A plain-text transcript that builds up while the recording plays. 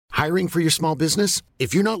Hiring for your small business?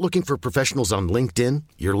 If you're not looking for professionals on LinkedIn,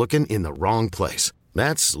 you're looking in the wrong place.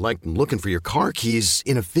 That's like looking for your car keys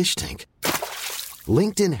in a fish tank.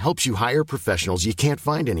 LinkedIn helps you hire professionals you can't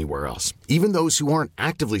find anywhere else, even those who aren't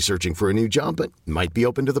actively searching for a new job but might be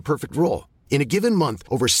open to the perfect role. In a given month,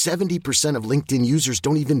 over 70% of LinkedIn users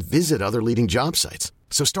don't even visit other leading job sites.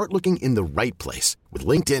 So start looking in the right place. With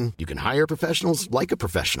LinkedIn, you can hire professionals like a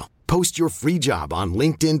professional. Post your free job on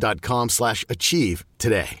linkedin.com/achieve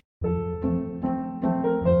today.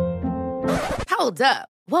 Hold up.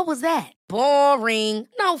 What was that? Boring.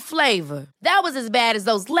 No flavor. That was as bad as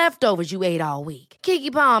those leftovers you ate all week.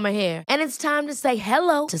 Keke Palmer here. And it's time to say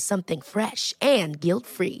hello to something fresh and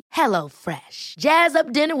guilt-free. Hello Fresh. Jazz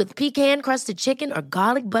up dinner with pecan-crusted chicken or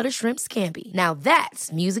garlic butter shrimp scampi. Now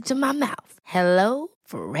that's music to my mouth. Hello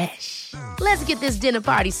Fresh. Let's get this dinner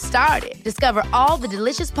party started. Discover all the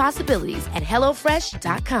delicious possibilities at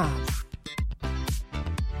hellofresh.com.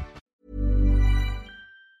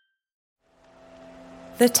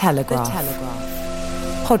 The Telegraph.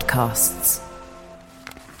 Podcasts.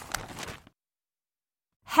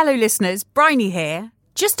 Hello listeners, Bryony here.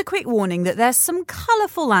 Just a quick warning that there's some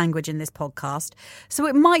colourful language in this podcast, so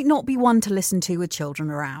it might not be one to listen to with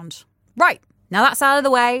children around. Right, now that's out of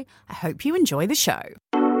the way. I hope you enjoy the show.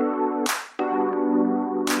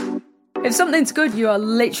 If something's good, you are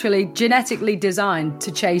literally genetically designed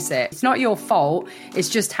to chase it. It's not your fault. It's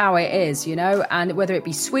just how it is, you know? And whether it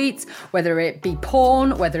be sweets, whether it be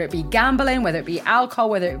porn, whether it be gambling, whether it be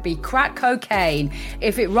alcohol, whether it be crack cocaine,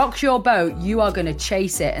 if it rocks your boat, you are going to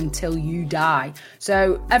chase it until you die.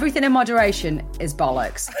 So everything in moderation is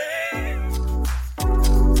bollocks.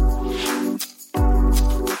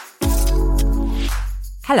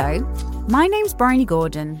 Hello, my name's Bryony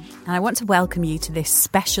Gordon, and I want to welcome you to this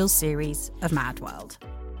special series of Mad World.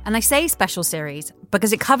 And I say special series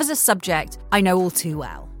because it covers a subject I know all too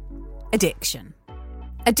well: addiction.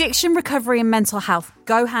 Addiction, recovery and mental health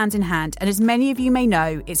go hand in hand, and as many of you may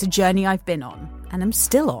know, it's a journey I've been on, and I'm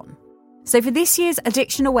still on. So for this year's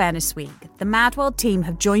Addiction Awareness Week, the Mad World team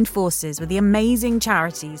have joined forces with the amazing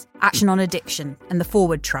charities Action on Addiction and the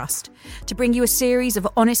Forward Trust to bring you a series of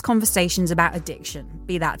honest conversations about addiction,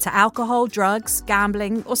 be that to alcohol, drugs,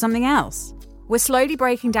 gambling or something else. We're slowly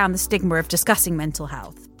breaking down the stigma of discussing mental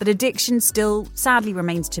health, but addiction still sadly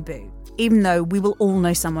remains taboo, even though we will all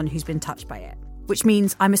know someone who's been touched by it, which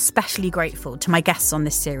means I'm especially grateful to my guests on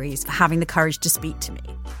this series for having the courage to speak to me.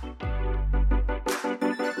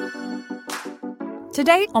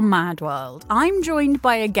 Today on Mad World, I'm joined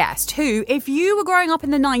by a guest who, if you were growing up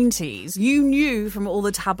in the 90s, you knew from all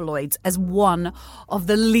the tabloids as one of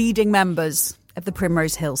the leading members of the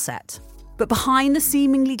Primrose Hill set. But behind the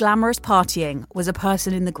seemingly glamorous partying was a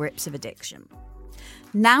person in the grips of addiction.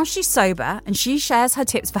 Now she's sober and she shares her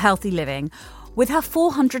tips for healthy living with her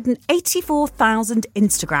 484,000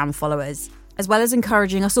 Instagram followers, as well as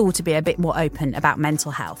encouraging us all to be a bit more open about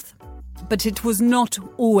mental health. But it was not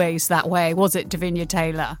always that way, was it, Davinia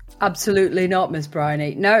Taylor? Absolutely not, Miss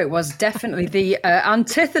Bryony. No, it was definitely the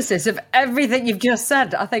antithesis of everything you've just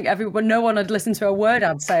said. I think no one had listened to a word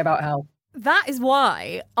I'd say about health. That is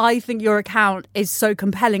why I think your account is so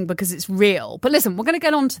compelling, because it's real. But listen, we're going to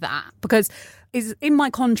get on to that, because it's in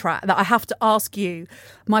my contract that I have to ask you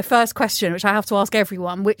my first question, which I have to ask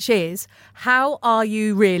everyone, which is, how are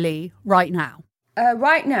you really right now?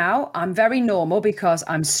 Right now, I'm very normal because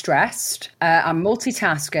I'm stressed. I'm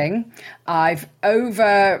multitasking. I've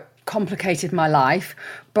overcomplicated my life,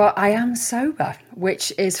 but I am sober,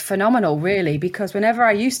 which is phenomenal, really, because whenever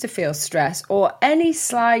I used to feel stress or any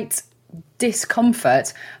slight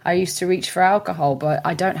discomfort, I used to reach for alcohol, but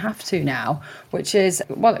I don't have to now, which is,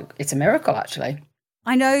 well, it's a miracle, actually.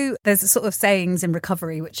 I know there's a sort of sayings in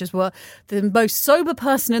recovery, which is, well, the most sober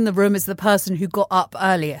person in the room is the person who got up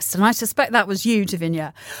earliest. And I suspect that was you,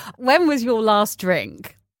 Davinia. When was your last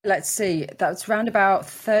drink? Let's see, that was around about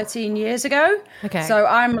 13 years ago. Okay. So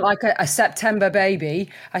I'm like a September baby.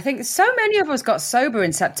 I think so many of us got sober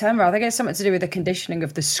in September. I think it's something to do with the conditioning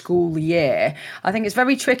of the school year. I think it's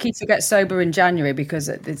very tricky to get sober in January because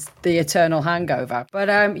it's the eternal hangover. But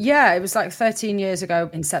yeah, it was like 13 years ago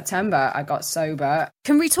in September I got sober.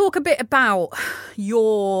 Can we talk a bit about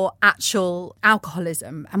your actual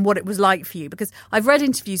alcoholism and what it was like for you? Because I've read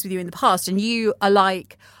interviews with you in the past and you are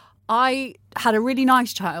like, I had a really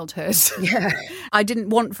nice childhood. Yeah. I didn't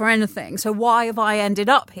want for anything. So why have I ended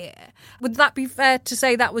up here? Would that be fair to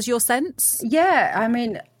say that was your sense? Yeah. I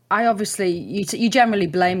mean, I obviously, you generally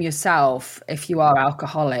blame yourself if you are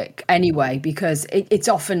alcoholic anyway, because it's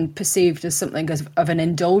often perceived as something of an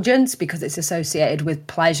indulgence because it's associated with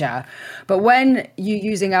pleasure. But when you're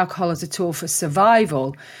using alcohol as a tool for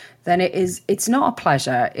survival, then it's not a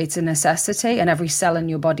pleasure, it's a necessity, and every cell in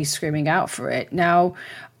your body's screaming out for it. Now,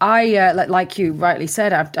 I, like you rightly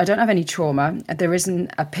said, I don't have any trauma. There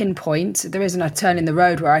isn't a pinpoint. There isn't a turn in the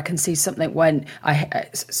road where I can see something when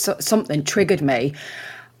something triggered me.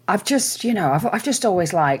 I've just, I've just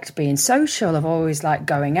always liked being social. I've always liked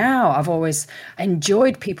going out. I've always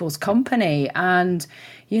enjoyed people's company. And,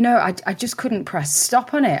 I just couldn't press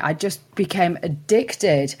stop on it. I just became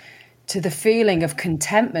addicted to the feeling of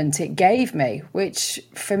contentment it gave me, which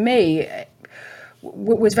for me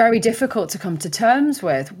was very difficult to come to terms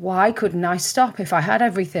with. Why couldn't I stop if I had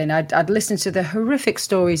everything? I'd listened to the horrific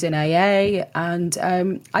stories in AA,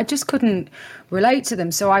 and I just couldn't relate to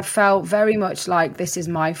them. So I felt very much like this is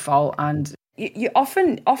my fault. And you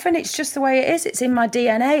often it's just the way it is. It's in my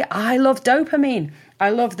DNA. I love dopamine. I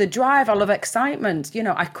love the drive. I love excitement.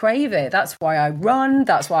 I crave it. That's why I run.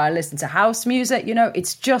 That's why I listen to house music.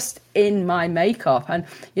 It's just in my makeup. And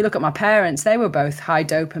you look at my parents, they were both high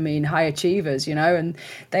dopamine, high achievers, and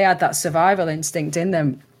they had that survival instinct in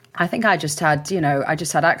them. I think I just had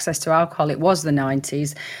access to alcohol. It was the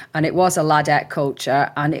 90s, and it was a ladette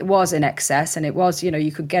culture, and it was in excess, and it was,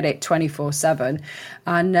 you could get it 24/7.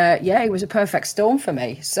 And it was a perfect storm for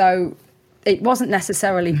me. So it wasn't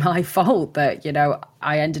necessarily my fault that,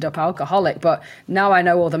 I ended up alcoholic, but now I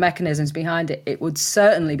know all the mechanisms behind it. It would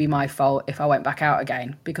certainly be my fault if I went back out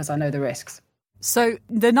again, because I know the risks. So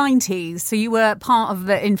the 90s, so you were part of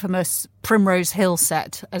the infamous Primrose Hill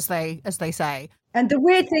set, as they say. And the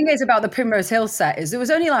weird thing is about the Primrose Hill set is there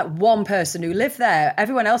was only like one person who lived there.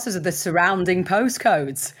 Everyone else was at the surrounding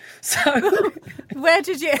postcodes. So where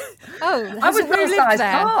did you? Oh, I was Belsize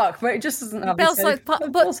Park, but it just doesn't have Belsize Park.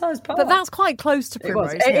 But that's quite close to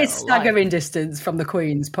Primrose Hill. It is staggering distance from the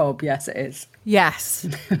Queen's pub. Yes, it is. Yes.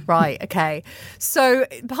 Right. Okay. So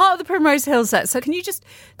part of the Primrose Hill set. So can you just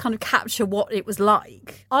kind of capture what it was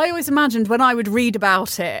like? I always imagined when I would read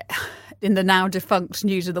about it in the now defunct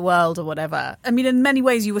News of the World or whatever. I mean, in many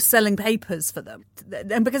ways, you were selling papers for them.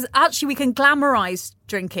 And because actually we can glamorise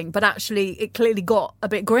drinking, but actually it clearly got a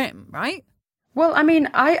bit grim, right? Well, I mean,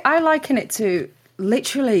 I liken it to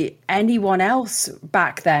literally anyone else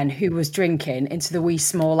back then who was drinking into the wee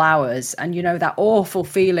small hours. And, that awful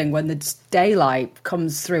feeling when the daylight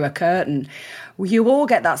comes through a curtain. You all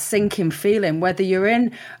get that sinking feeling, whether you're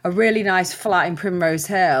in a really nice flat in Primrose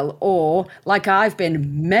Hill or, like I've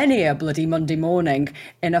been many a bloody Monday morning,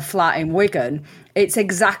 in a flat in Wigan. It's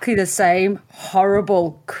exactly the same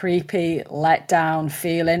horrible, creepy, letdown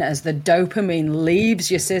feeling as the dopamine leaves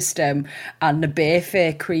your system and the beer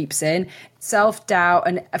fear creeps in. Self-doubt,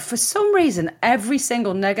 and for some reason, every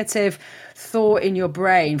single negative thought in your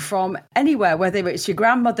brain from anywhere, whether it's your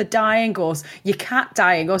grandmother dying or your cat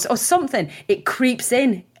dying or something, it creeps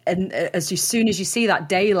in. And soon as you see that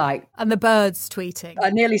daylight. And the birds tweeting. I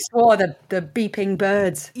nearly swore the beeping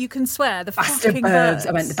birds. You can swear, the bastard fucking birds.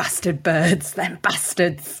 I meant the bastard birds, them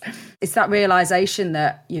bastards. It's that realisation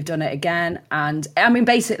that you've done it again. And I mean,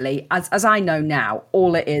 basically, as I know now,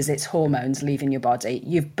 all it is, it's hormones leaving your body.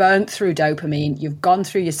 You've burnt through dopamine, you've gone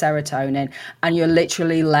through your serotonin, and you're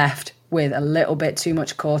literally left with a little bit too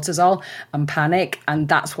much cortisol and panic. And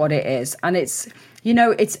that's what it is. And it's,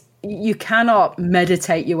 you cannot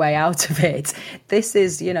meditate your way out of it. This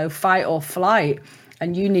is, fight or flight.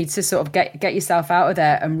 And you need to sort of get yourself out of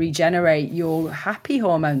there and regenerate your happy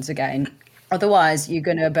hormones again. Otherwise, you're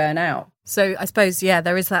going to burn out. So I suppose,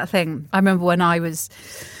 there is that thing. I remember when I was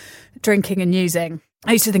drinking and using,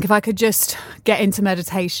 I used to think if I could just get into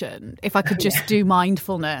meditation, if I could just do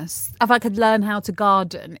mindfulness, if I could learn how to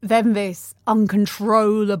garden, then this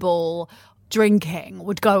uncontrollable drinking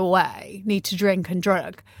would go away, need to drink and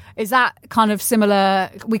drug. Is that kind of similar?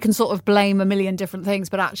 We can sort of blame a million different things,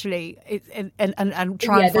 but actually, and try and find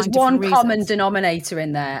different reasons. There's one common denominator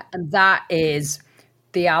in there, and that is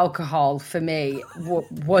the alcohol for me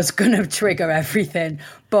was going to trigger everything.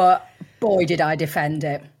 But boy, did I defend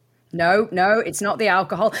it. No, it's not the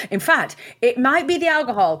alcohol. In fact, it might be the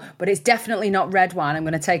alcohol, but it's definitely not red wine. I'm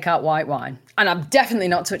going to take out white wine. And I'm definitely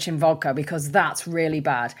not touching vodka because that's really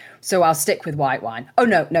bad. So I'll stick with white wine. Oh,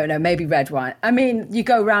 no, maybe red wine. I mean, you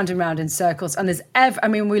go round and round in circles and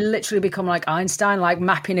we literally become like Einstein, like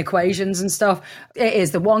mapping equations and stuff. It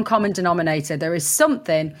is the one common denominator. There is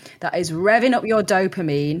something that is revving up your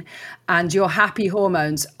dopamine and your happy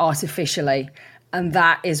hormones artificially. And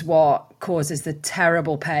that is what causes the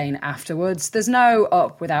terrible pain afterwards. There's no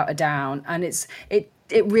up without a down. And it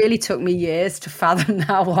really took me years to fathom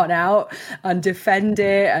that one out and defend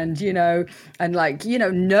it and,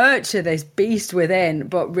 nurture this beast within.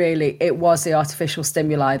 But really, it was the artificial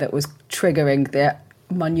stimuli that was triggering the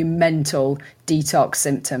monumental detox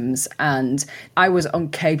symptoms, and I was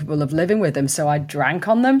incapable of living with them. So I drank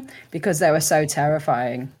on them because they were so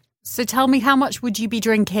terrifying. So tell me, how much would you be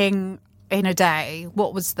drinking in a day?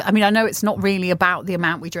 What was I mean, I know it's not really about the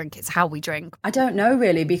amount we drink, it's how we drink. I don't know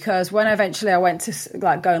really, because when eventually I went to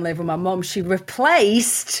like go and live with my mum, she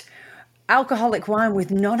replaced alcoholic wine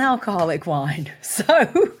with non-alcoholic wine. So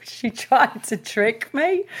she tried to trick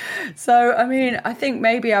me. So, I mean, I think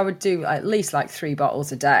maybe I would do at least like 3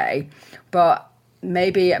 bottles a day, but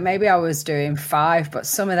maybe I was doing 5, but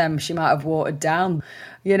some of them she might have watered down,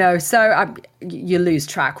 you know, so you lose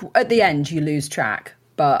track. At the end, you lose track.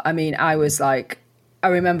 But I mean, I was like, I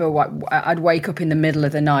remember I'd wake up in the middle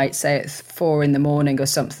of the night, say at 4 a.m. or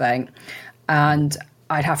something, and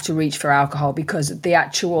I'd have to reach for alcohol because the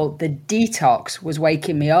detox was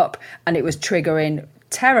waking me up, and it was triggering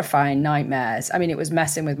terrifying nightmares. I mean, it was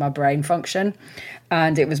messing with my brain function,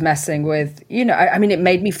 and it was messing with, you know, I mean, it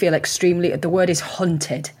made me feel extremely, the word is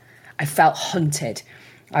hunted. I felt hunted.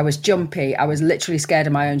 I was jumpy. I was literally scared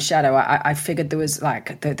of my own shadow. I figured there was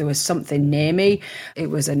there was something near me. It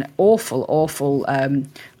was an awful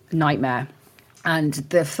nightmare. And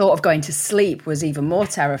the thought of going to sleep was even more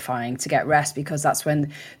terrifying, to get rest, because that's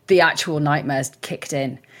when the actual nightmares kicked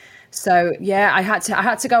in. So yeah, I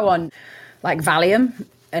had to go on like Valium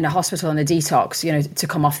in a hospital and a detox, you know, to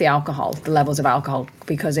come off the alcohol, the levels of alcohol,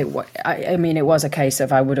 because it was a case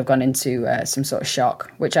of I would have gone into some sort of shock,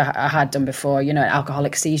 which I had done before, you know, an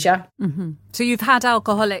alcoholic seizure. Mm-hmm. So you've had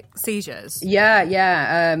alcoholic seizures? Yeah,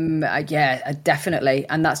 definitely.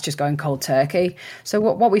 And that's just going cold turkey. So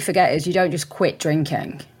what we forget is you don't just quit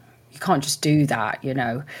drinking. You can't just do that, you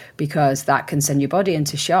know, because that can send your body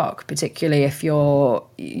into shock, particularly if your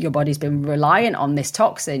body's been reliant on this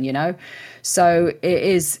toxin, you know. So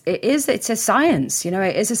it's a science, you know,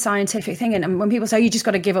 it is a scientific thing. And when people say you just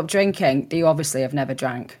got to give up drinking, you obviously have never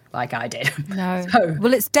drank like I did. No.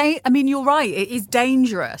 Well, I mean, you're right. It is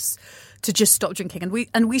dangerous to just stop drinking.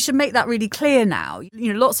 And we should make that really clear now.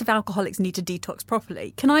 You know, lots of alcoholics need to detox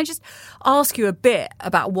properly. Can I just ask you a bit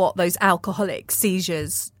about what those alcoholic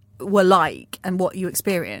seizures were like and what you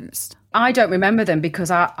experienced? I don't remember them because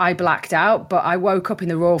I blacked out, but I woke up in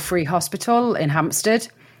the Royal Free Hospital in Hampstead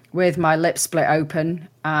with my lips split open.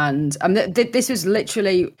 And this was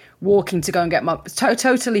literally walking to go and get my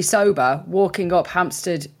totally sober, walking up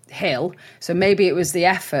Hampstead Hill. So maybe it was the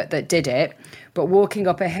effort that did it, but walking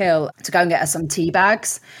up a hill to go and get us some tea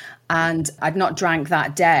bags. And I'd not drank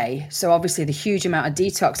that day. So obviously the huge amount of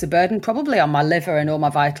detox, the burden probably on my liver and all my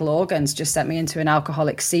vital organs, just sent me into an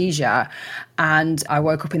alcoholic seizure. And I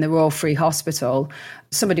woke up in the Royal Free Hospital.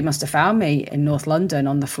 Somebody must have found me in North London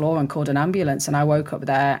on the floor and called an ambulance. And I woke up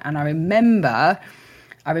there, and I remember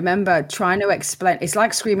trying to explain, it's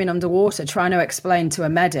like screaming underwater, trying to explain to a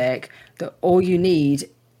medic that all you need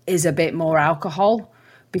is a bit more alcohol,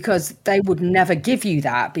 because they would never give you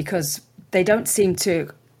that, because they don't seem to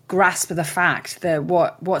grasp the fact that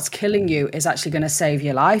what's killing you is actually going to save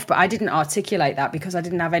your life. But I didn't articulate that because I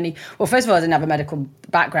didn't have any, well, first of all, I didn't have a medical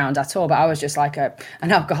background at all, but I was just like an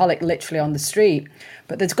alcoholic literally on the street.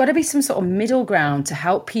 But there's got to be some sort of middle ground to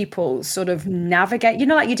help people sort of navigate, you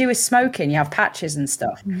know, like you do with smoking, you have patches and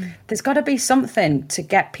stuff. There's got to be something to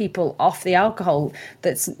get people off the alcohol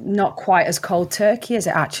that's not quite as cold turkey as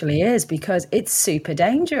it actually is, because it's super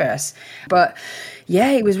dangerous. But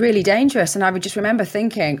yeah, it was really dangerous. And I would just remember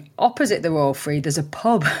thinking, opposite the Royal Free, there's a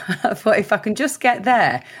pub. I thought, if I can just get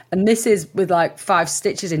there, and this is with like 5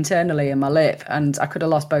 stitches internally in my lip, and I could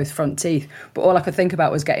have lost both front teeth. But all I could think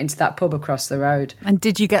about was getting to that pub across the road. And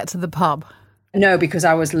did you get to the pub? No, because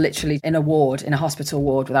I was literally in a hospital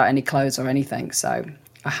ward without any clothes or anything. So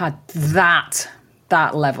I had that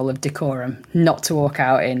level of decorum, not to walk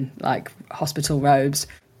out in like hospital robes,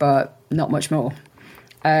 but not much more.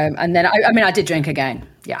 And then, I did drink again.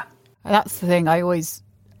 Yeah. That's the thing. I always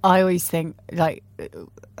think, like,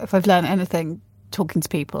 if I've learned anything talking to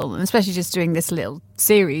people, and especially just doing this little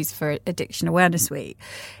series for Addiction Awareness Week,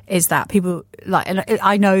 is that people, like, and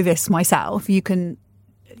I know this myself, you can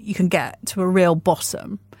get to a real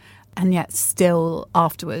bottom, and yet still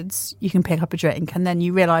afterwards you can pick up a drink, and then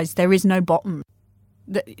you realise there is no bottom.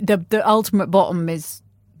 The ultimate bottom is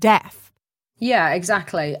death. Yeah,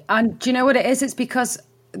 exactly. And do you know what it is? It's because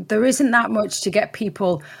there isn't that much to get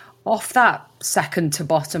people off that second to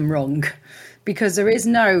bottom rung, because there is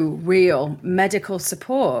no real medical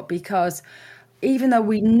support. Because even though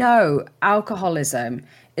we know alcoholism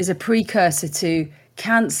is a precursor to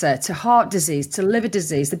cancer, to heart disease, to liver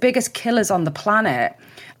disease, the biggest killers on the planet,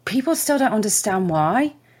 people still don't understand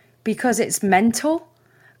why, because it's mental.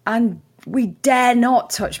 And we dare not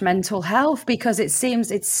touch mental health because it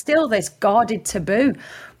seems it's still this guarded taboo.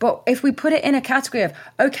 But if we put it in a category of,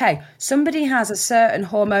 okay, somebody has a certain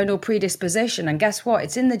hormonal predisposition and guess what?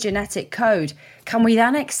 It's in the genetic code. Can we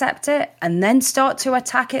then accept it and then start to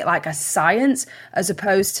attack it like a science as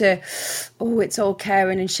opposed to, oh, it's all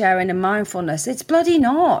caring and sharing and mindfulness? It's bloody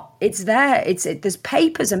not. It's there. There's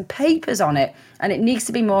papers and papers on it, and it needs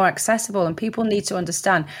to be more accessible, and people need to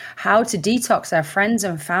understand how to detox their friends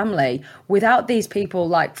and family without these people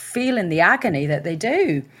like feeling the agony that they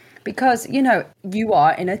do. Because, you know, you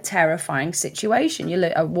are in a terrifying situation.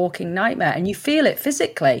 You're a walking nightmare and you feel it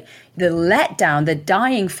physically. The letdown, the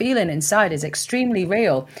dying feeling inside is extremely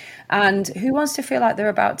real. And who wants to feel like they're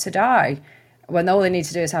about to die when all they need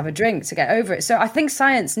to do is have a drink to get over it? So I think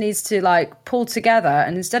science needs to like pull together,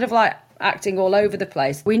 and instead of like acting all over the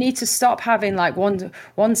place, we need to stop having like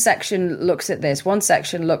one section looks at this, one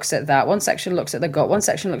section looks at that, one section looks at the gut, one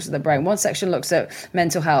section looks at the brain, one section looks at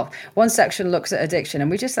mental health, one section looks at addiction,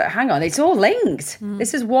 and we just like, hang on, it's all linked.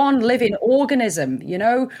 This is one living organism. You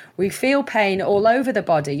know, we feel pain all over the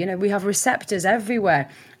body. You know, we have receptors everywhere.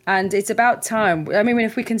 And it's about time. I mean,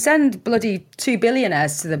 if we can send bloody 2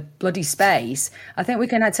 billionaires to the bloody space, I think we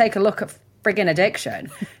can take a look at friggin' addiction.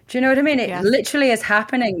 Do you know what I mean? It literally is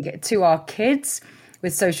happening to our kids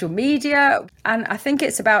with social media. And I think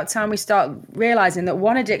it's about time we start realizing that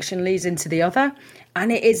one addiction leads into the other.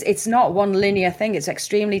 And it's not one linear thing. It's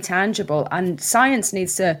extremely tangible. And science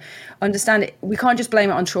needs to understand it. We can't just blame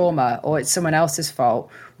it on trauma or it's someone else's fault.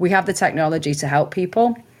 We have the technology to help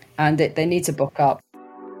people, and they need to book up.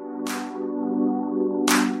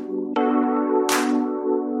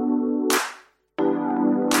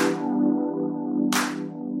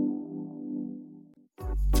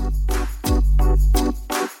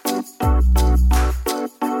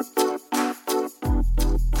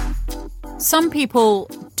 Some people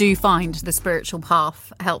do find the spiritual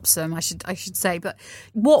path helps them, I should say. But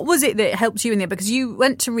what was it that helped you in there? Because you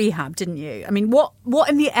went to rehab, didn't you? I mean, what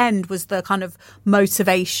in the end was the kind of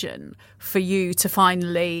motivation for you to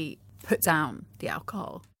finally put down the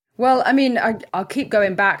alcohol? Well, I mean, I'll keep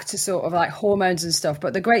going back to sort of like hormones and stuff.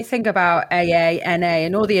 But the great thing about AA, NA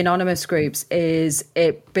and all the anonymous groups is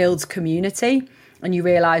it builds community. And you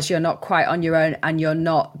realize you're not quite on your own and you're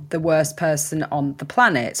not the worst person on the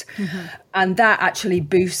planet. Mm-hmm. And that actually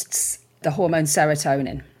boosts the hormone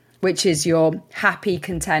serotonin, which is your happy,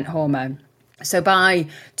 content hormone. So by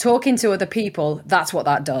talking to other people, that's what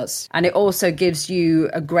that does. And it also gives you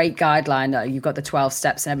a great guideline. You've got the 12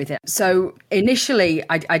 steps and everything. So initially,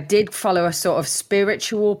 I did follow a sort of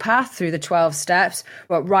spiritual path through the 12 steps.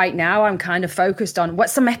 But right now, I'm kind of focused on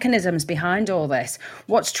what's the mechanisms behind all this?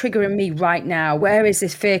 What's triggering me right now? Where is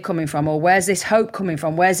this fear coming from? Or where's this hope coming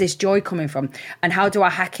from? Where's this joy coming from? And how do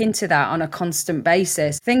I hack into that on a constant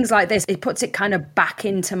basis? Things like this, it puts it kind of back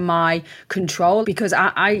into my control, because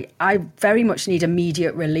I very much need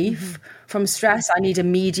immediate relief from stress. I need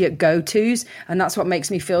immediate go-tos, and that's what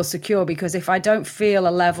makes me feel secure, because if I don't feel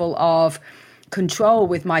a level of control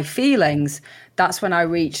with my feelings, that's when I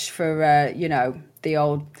reach for the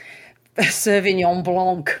old Sauvignon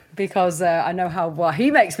Blanc, because I know what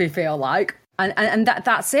he makes me feel like. And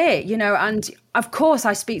that's it, you know. And of course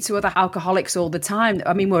I speak to other alcoholics all the time.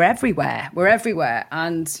 I mean, we're everywhere,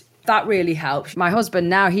 and that really helps. My husband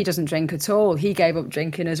now, he doesn't drink at all. He gave up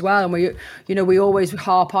drinking as well. And we always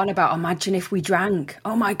harp on about, imagine if we drank.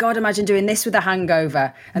 Oh my God, imagine doing this with a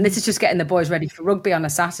hangover. And this is just getting the boys ready for rugby on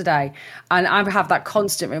a Saturday. And I have that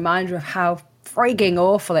constant reminder of how frigging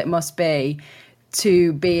awful it must be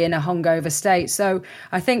to be in a hungover state. So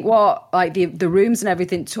I think what like the rooms and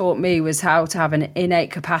everything taught me was how to have an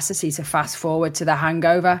innate capacity to fast forward to the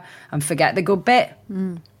hangover and forget the good bit.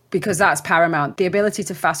 Because that's paramount. The ability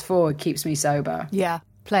to fast forward keeps me sober. Yeah,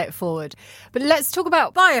 play it forward. But let's talk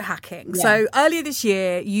about biohacking. Yeah. So earlier this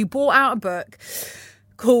year, you brought out a book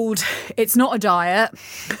called It's Not a Diet.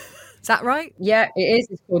 Is that right? Yeah, it is.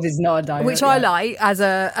 It's called It's Not a Diet. Which I like as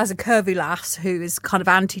a curvy lass who is kind of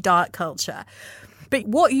anti-diet culture. But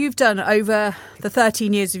what you've done over the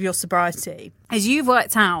 13 years of your sobriety is you've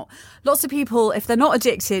worked out lots of people, if they're not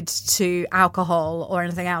addicted to alcohol or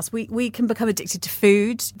anything else, we can become addicted to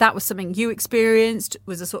food. That was something you experienced,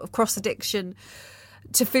 was a sort of cross addiction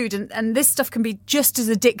to food. And this stuff can be just as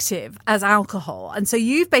addictive as alcohol. And so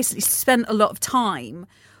you've basically spent a lot of time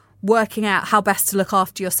working out how best to look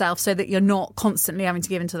after yourself so that you're not constantly having to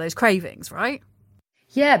give into those cravings, right?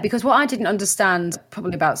 Yeah, because what I didn't understand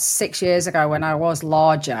probably about 6 years ago when I was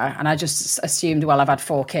larger, and I just assumed, well, I've had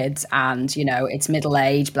 4 kids and, it's middle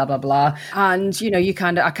age, blah, blah, blah. And,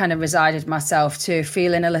 I kind of resided myself to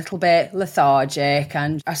feeling a little bit lethargic.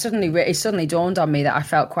 And it suddenly dawned on me that I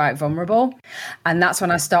felt quite vulnerable. And that's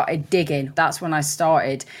when I started digging. That's when I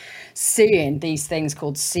started seeing these things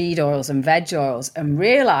called seed oils and veg oils and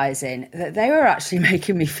realizing that they were actually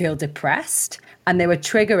making me feel depressed. And they were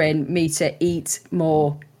triggering me to eat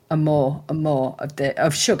more and more and more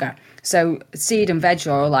of sugar. So seed and veg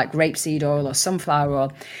oil, like rapeseed oil or sunflower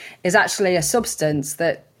oil, is actually a substance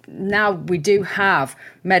that now we do have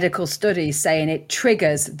medical studies saying it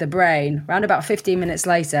triggers the brain around about 15 minutes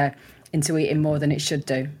later into eating more than it should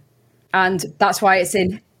do. And that's why it's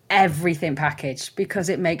in everything packaged, because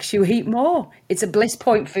it makes you eat more. It's a bliss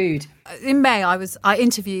point food. In May, I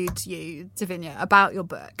interviewed you, Davinia, about your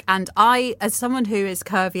book, and I, as someone who is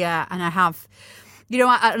curvier, and I have,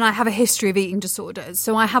 I have a history of eating disorders,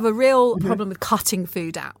 so I have a real problem with cutting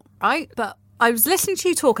food out, right? But I was listening to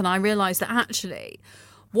you talk, and I realised that actually,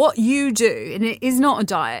 what you do, and it is not a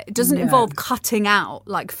diet, it doesn't involve cutting out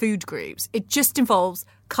like food groups. It just involves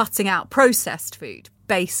cutting out processed food,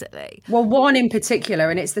 basically. Well, one in particular,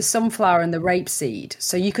 and it's the sunflower and the rapeseed.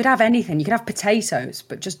 So you could have anything. You could have potatoes,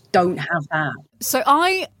 but just don't have that. So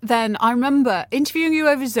I remember interviewing you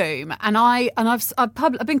over Zoom, and I've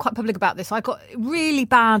been quite public about this. I got really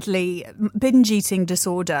badly binge eating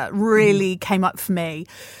disorder. Really came up for me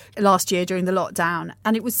last year during the lockdown,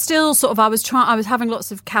 and it was still sort of I was having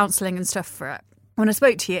lots of counselling and stuff for it when I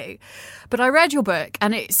spoke to you. But I read your book,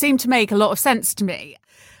 and it seemed to make a lot of sense to me.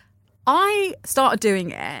 I started doing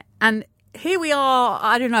it, and here we are,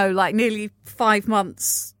 I don't know, like nearly 5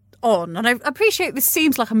 months on. And I appreciate this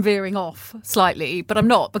seems like I'm veering off slightly, but I'm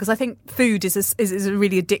not, because I think food is a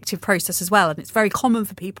really addictive process as well. And it's very common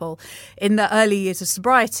for people in the early years of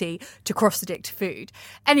sobriety to cross-addict to food.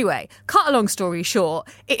 Anyway, cut a long story short,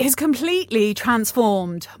 it has completely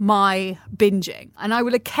transformed my binging. And I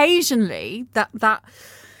will occasionally, that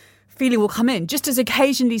feeling will come in, just as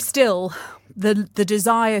occasionally still the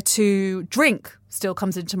desire to drink still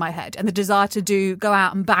comes into my head, and the desire to go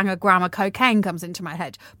out and bang a gram of cocaine comes into my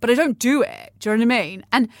head, but I don't do it. Do you know what I mean?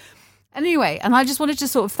 And anyway, and I just wanted to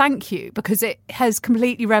sort of thank you, because it has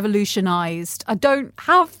completely revolutionised. I don't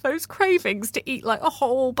have those cravings to eat like a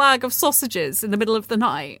whole bag of sausages in the middle of the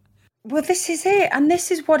night. Well, this is it, and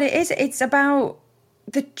this is what it is. It's about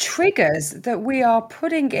the triggers that we are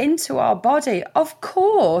putting into our body. Of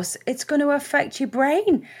course, it's going to affect your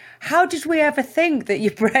brain. How did we ever think that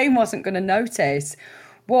your brain wasn't going to notice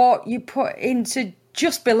what you put into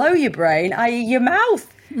just below your brain, i.e. your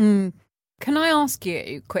mouth? Can I ask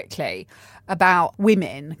you quickly about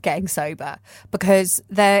women getting sober? Because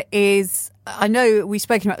there is, I know we've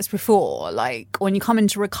spoken about this before, like when you come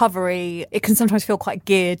into recovery, it can sometimes feel quite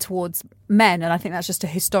geared towards men. And I think that's just a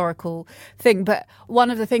historical thing. But one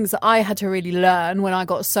of the things that I had to really learn when I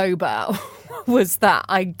got sober was that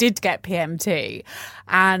I did get PMT.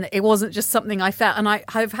 And it wasn't just something I felt. And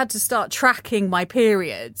I've had to start tracking my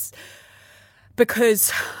periods,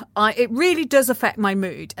 because it really does affect my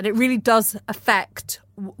mood, and it really does affect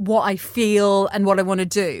what I feel and what I want to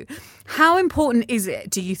do. How important is it,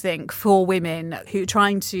 do you think, for women who are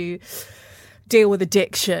trying to deal with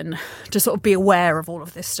addiction to sort of be aware of all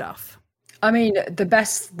of this stuff? I mean, the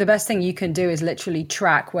best thing you can do is literally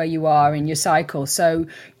track where you are in your cycle. So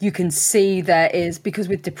you can see there is, because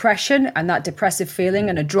with depression and that depressive feeling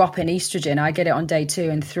and a drop in estrogen, I get it on day 2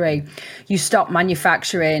 and 3, you stop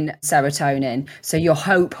manufacturing serotonin. So your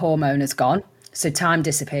hope hormone is gone. So time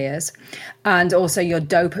disappears, and also your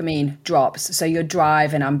dopamine drops. So your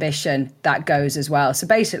drive and ambition, that goes as well. So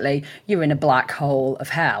basically you're in a black hole of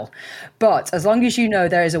hell. But as long as you know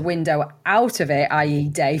there is a window out of it, i.e.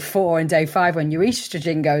 day 4 and day 5, when your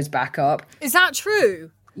estrogen goes back up. Is that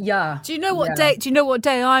true? Yeah. Do you know what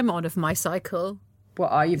day I'm on of my cycle?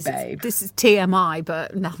 What are you, babe? This is TMI,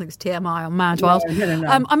 but nothing's TMI on Mad World. No.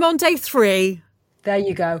 I'm on day 3. There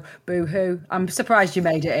you go. Boo-hoo. I'm surprised you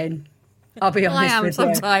made it in. I'll be honest with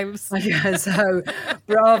you. I am sometimes. Yeah, so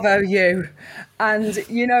bravo you. And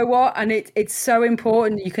you know what? And it's so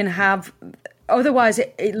important. You can have, otherwise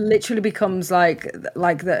it literally becomes like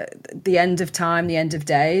the end of time, the end of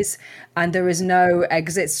days, and there is no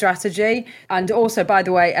exit strategy. And also, by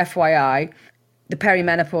the way, FYI, the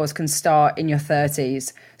perimenopause can start in your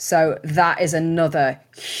 30s. So that is another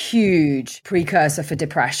huge precursor for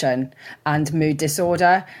depression and mood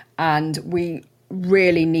disorder. And we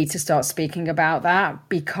really need to start speaking about that,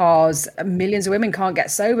 because millions of women can't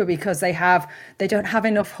get sober because they don't have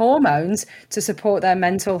enough hormones to support their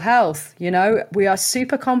mental health. You know, we are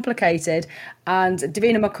super complicated, and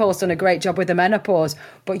Davina McCall's done a great job with the menopause,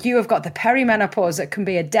 but you have got the perimenopause that can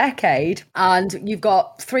be a decade, and you've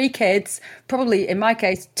got 3 kids, probably in my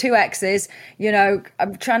case 2 exes. You know,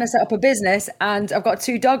 I'm trying to set up a business and I've got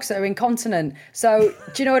 2 dogs that are incontinent. So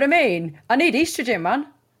do you know what I mean? I need estrogen, man,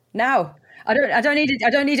 now. I don't need it. I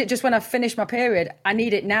don't need it just when I've finished my period. I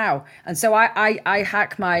need it now. And so I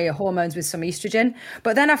hack my hormones with some estrogen.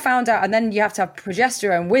 But then I found out, and then you have to have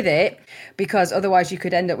progesterone with it, because otherwise you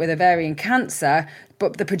could end up with ovarian cancer.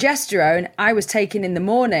 But the progesterone I was taking in the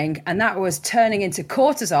morning, and that was turning into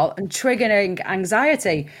cortisol and triggering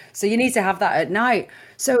anxiety. So you need to have that at night.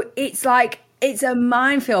 So it's like, it's a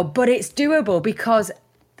minefield, but it's doable because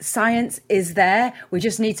science is there. We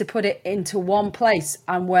just need to put it into one place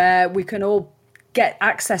and where we can all get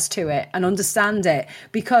access to it and understand it,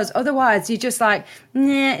 because otherwise you're just like,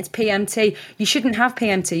 nah, it's PMT. You shouldn't have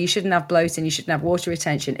PMT. You shouldn't have bloating. You shouldn't have water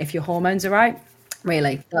retention if your hormones are right.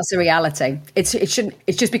 Really, that's the reality. It's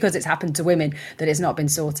just because it's happened to women that it's not been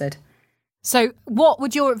sorted. So what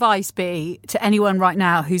would your advice be to anyone right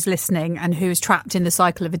now who's listening and who's trapped in the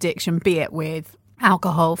cycle of addiction, be it with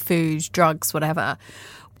alcohol, food, drugs, whatever?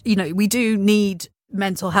 You know, we do need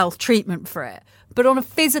mental health treatment for it. But on a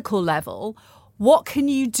physical level, what can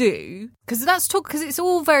you do? Because it's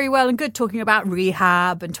all very well and good talking about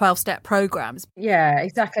rehab and 12-step programs. Yeah,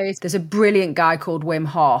 exactly. There's a brilliant guy called Wim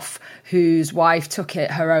Hof whose wife took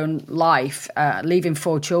her own life, leaving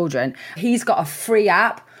 4 children. He's got a free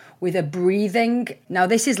app with a breathing. Now,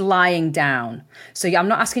 this is lying down. So I'm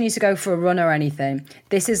not asking you to go for a run or anything.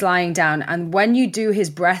 This is lying down. And when you do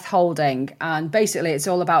his breath holding, and basically it's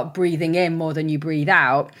all about breathing in more than you breathe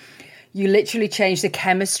out, you literally change the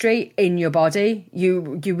chemistry in your body. You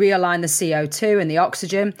realign the CO2 and the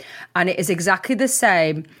oxygen, and it is exactly the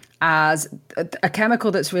same as a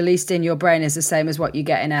chemical that's released in your brain is the same as what you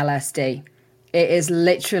get in LSD. It is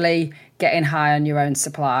literally getting high on your own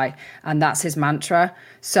supply. And that's his mantra.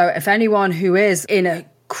 So if anyone who is in a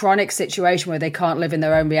chronic situation where they can't live in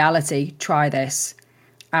their own reality, try this.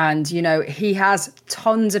 And, you know, he has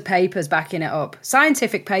tons of papers backing it up.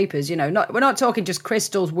 Scientific papers, you know, we're not talking just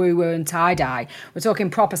crystals, woo-woo and tie-dye. We're talking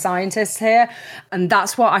proper scientists here. And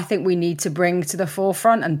that's what I think we need to bring to the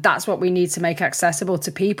forefront. And that's what we need to make accessible to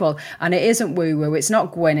people. And it isn't woo-woo. It's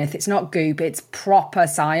not Gwyneth. It's not goop. It's proper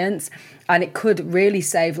science. And it could really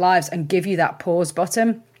save lives and give you that pause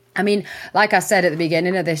button. I mean, like I said at the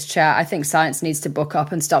beginning of this chat, I think science needs to buck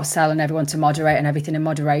up and stop telling everyone to moderate and everything in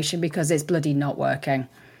moderation, because it's bloody not working.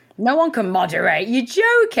 No one can moderate. You're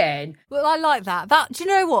joking. Well, I like that. Do you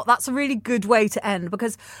know what? That's a really good way to end,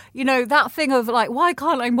 because, you know, that thing of like, why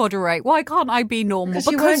can't I moderate? Why can't I be normal?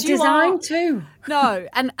 Because you weren't designed to. No.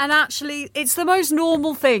 And actually, it's the most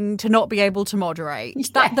normal thing to not be able to moderate. Yes.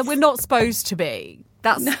 That we're not supposed to be.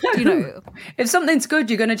 That's, no. You know. If something's good,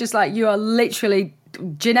 you're going to just like, you are literally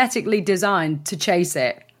genetically designed to chase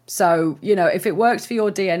it. So, you know, if it works for your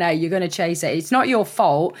DNA, you're going to chase it. It's not your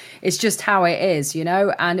fault. It's just how it is, you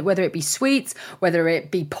know, and whether it be sweets, whether it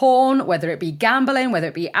be porn, whether it be gambling, whether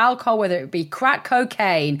it be alcohol, whether it be crack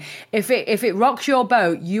cocaine, if it rocks your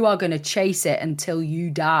boat, you are going to chase it until you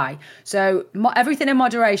die. So everything in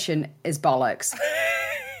moderation is bollocks.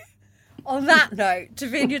 On that note,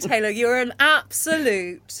 Davinia Taylor, you're an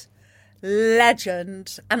absolute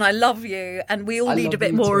legend, and I love you, and we all need a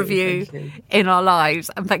bit more of you in our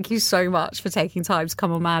lives. And thank you so much for taking time to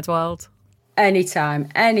come on Mad World.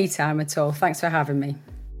 Anytime at all. Thanks for having me.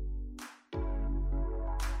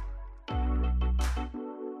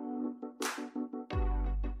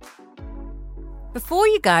 Before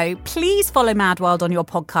you go, please follow Mad World on your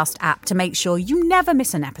podcast app to make sure you never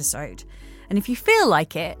miss an episode. And if you feel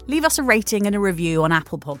like it, leave us a rating and a review on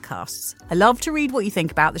Apple Podcasts. I love to read what you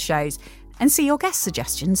think about the shows and see your guest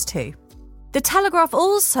suggestions too. The Telegraph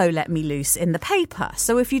also let me loose in the paper,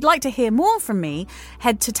 so if you'd like to hear more from me,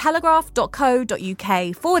 head to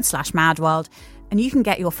telegraph.co.uk/madworld and you can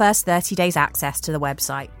get your first 30 days access to the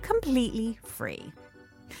website completely free.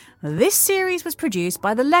 This series was produced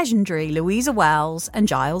by the legendary Louisa Wells and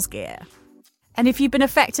Giles Gear. And if you've been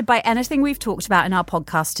affected by anything we've talked about in our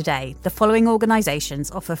podcast today, the following organisations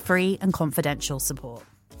offer free and confidential support.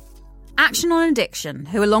 Action on Addiction,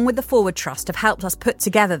 who along with the Forward Trust have helped us put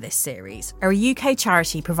together this series, are a UK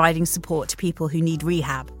charity providing support to people who need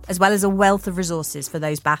rehab, as well as a wealth of resources for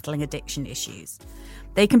those battling addiction issues.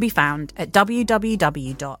 They can be found at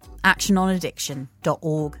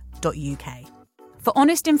www.actiononaddiction.org.uk. For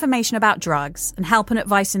honest information about drugs and help and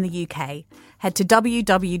advice in the UK, head to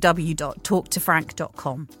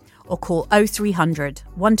www.talktofrank.com or call 0300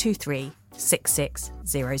 123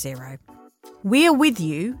 6600.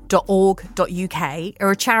 WeAreWithYou.org.uk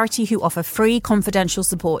are a charity who offer free confidential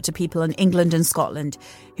support to people in England and Scotland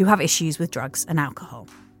who have issues with drugs and alcohol.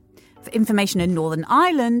 For information in Northern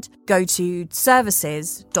Ireland, go to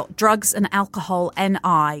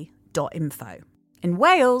services.drugsandalcoholni.info. In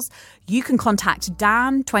Wales, you can contact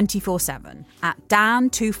Dan 24/7 at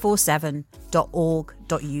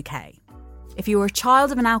dan247.org.uk. If you are a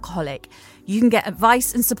child of an alcoholic, you can get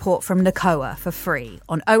advice and support from NACOA for free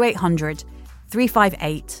on 0800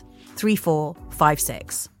 358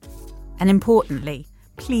 3456. And importantly,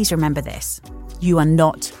 please remember this: you are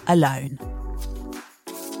not alone.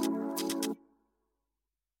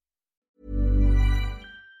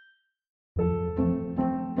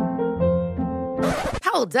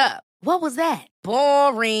 Hold up. What was that?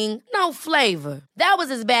 Boring. No flavor. That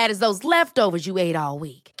was as bad as those leftovers you ate all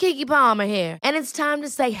week. Keke Palmer here, and it's time to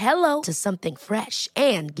say hello to something fresh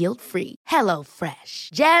and guilt-free. Hello Fresh.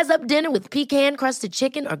 Jazz up dinner with pecan-crusted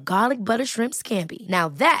chicken or garlic butter shrimp scampi. Now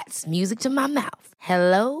that's music to my mouth.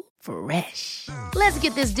 Hello Fresh. Let's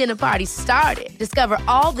get this dinner party started. Discover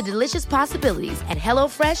all the delicious possibilities at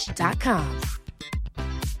hellofresh.com.